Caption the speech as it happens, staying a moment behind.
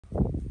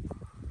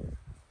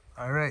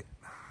All right,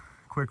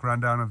 quick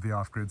rundown of the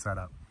off-grid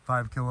setup.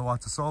 5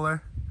 kilowatts of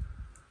solar,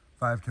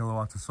 5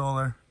 kilowatts of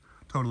solar,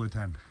 total of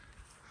 10.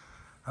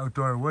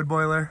 Outdoor wood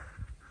boiler,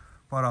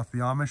 bought off the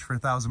Amish for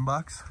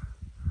 $1,000.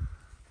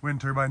 Wind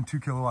turbine,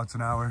 2 kilowatts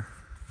an hour.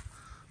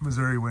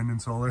 Missouri wind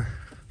and solar.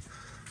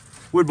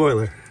 Wood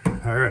boiler.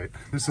 All right,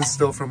 this is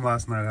still from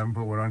last night. I haven't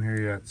put wood on here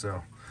yet,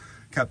 so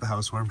kept the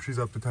house warm. She's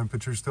up to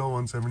temperature still,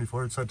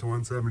 174. It's set to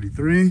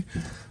 173.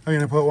 I'm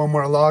gonna put one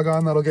more log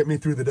on. That'll get me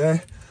through the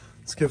day.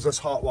 This gives us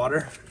hot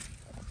water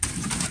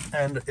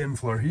and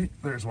in-floor heat.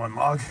 There's one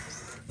log.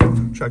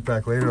 Check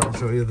back later. I'll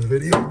show you the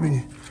video of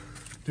me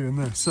doing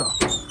this. So,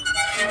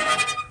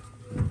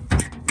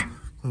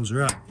 close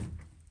her up.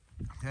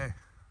 Okay.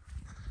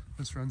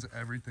 This runs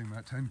everything,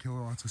 that 10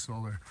 kilowatts of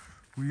solar.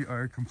 We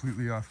are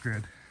completely off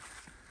grid.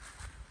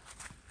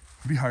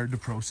 It'd be hard to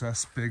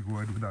process big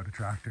wood without a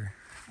tractor,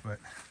 but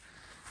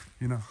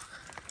you know,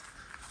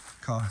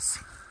 costs.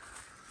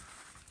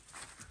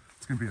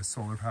 It's gonna be a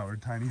solar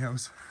powered tiny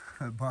house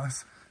at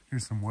Bus.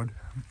 Here's some wood.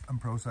 I'm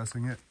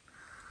processing it,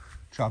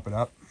 chop it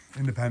up.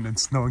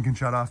 Independence. No one can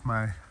shut off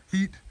my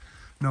heat.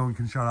 No one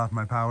can shut off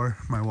my power.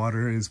 My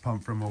water is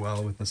pumped from a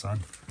well with the sun.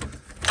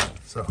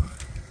 So,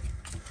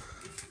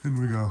 in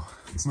we go.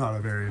 It's not a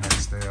very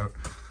nice day out.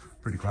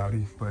 Pretty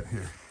cloudy, but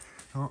here.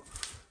 Oh,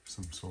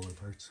 some solar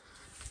parts.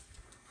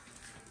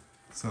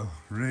 So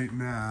right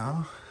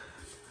now,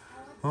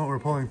 well, we're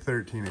pulling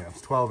 13 amps,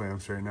 12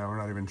 amps right now. We're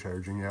not even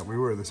charging yet. We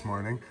were this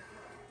morning,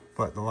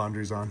 but the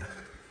laundry's on.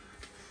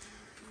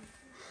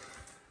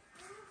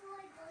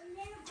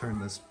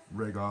 Turned this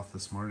rig off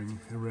this morning.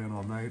 It ran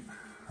all night.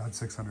 Had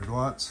 600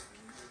 watts.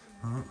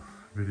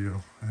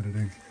 Video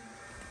editing.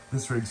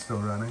 This rig's still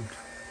running.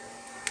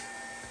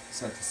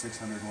 Set to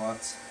 600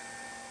 watts.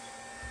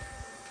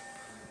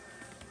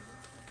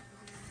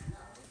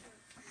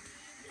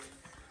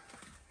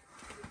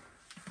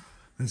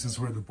 This is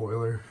where the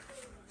boiler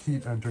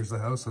heat enters the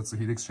house. That's the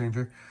heat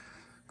exchanger.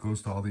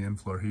 Goes to all the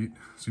in-floor heat.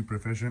 Super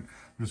efficient.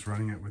 I'm just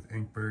running it with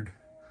Inkbird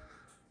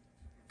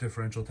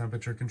differential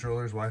temperature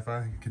controllers,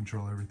 Wi-Fi.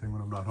 Control everything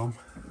when I'm not home.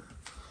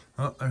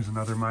 Oh, there's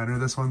another miner.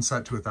 This one's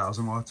set to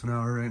 1,000 watts an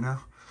hour right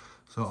now.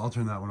 So I'll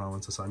turn that one on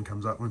once the sun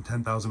comes up. When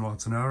 10,000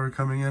 watts an hour are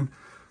coming in,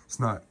 it's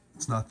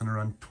nothing to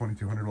run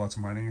 2,200 watts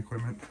of mining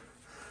equipment.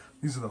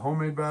 These are the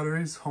homemade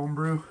batteries,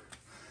 homebrew.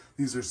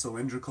 These are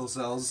cylindrical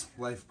cells,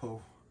 LifePo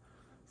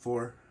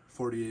 4,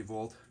 48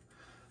 volt.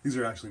 These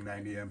are actually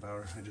 90 amp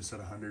hour. I just said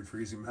 100 for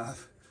easy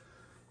math.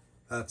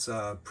 That's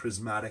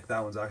prismatic.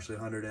 That one's actually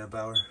 100 amp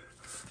hour.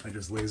 I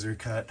just laser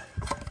cut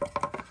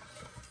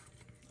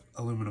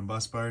aluminum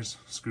bus bars,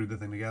 screwed the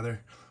thing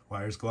together.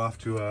 Wires go off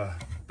to a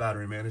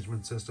battery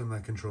management system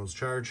that controls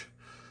charge.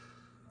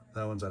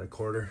 That one's at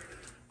 1/4.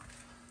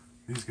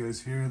 These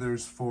guys here,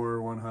 there's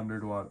 4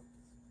 100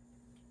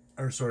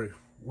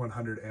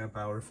 amp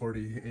hour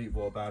 48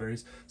 volt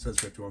batteries. Says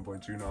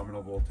 51.2,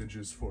 nominal voltage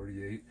is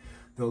 48.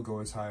 They'll go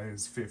as high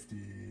as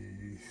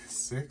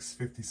 56,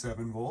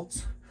 57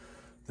 volts.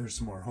 There's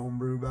some more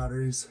homebrew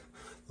batteries.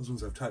 Those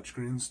ones have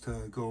touchscreens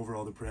to go over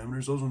all the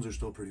parameters. Those ones are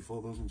still pretty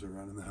full. Those ones are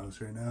running the house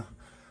right now.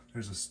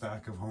 There's a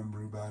stack of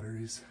homebrew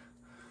batteries.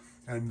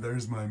 And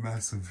there's my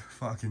mess of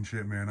fucking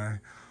shit, man. I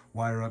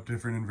wire up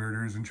different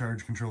inverters and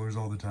charge controllers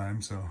all the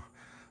time, so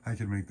I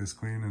can make this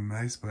clean and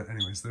nice. But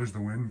anyways, there's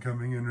the wind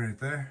coming in right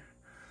there.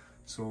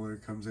 Solar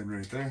comes in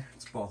right there.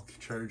 It's bulk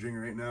charging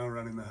right now,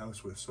 running the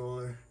house with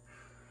solar.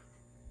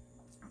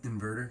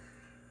 Inverter.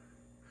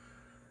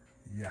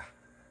 Yeah.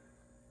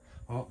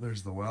 Oh,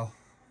 there's the well.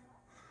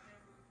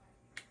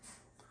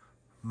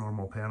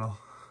 Normal panel.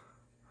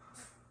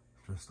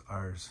 Just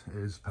ours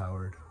is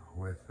powered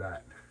with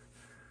that.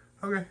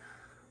 Okay,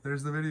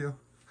 there's the video.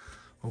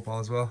 Hope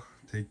all is well.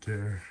 Take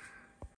care.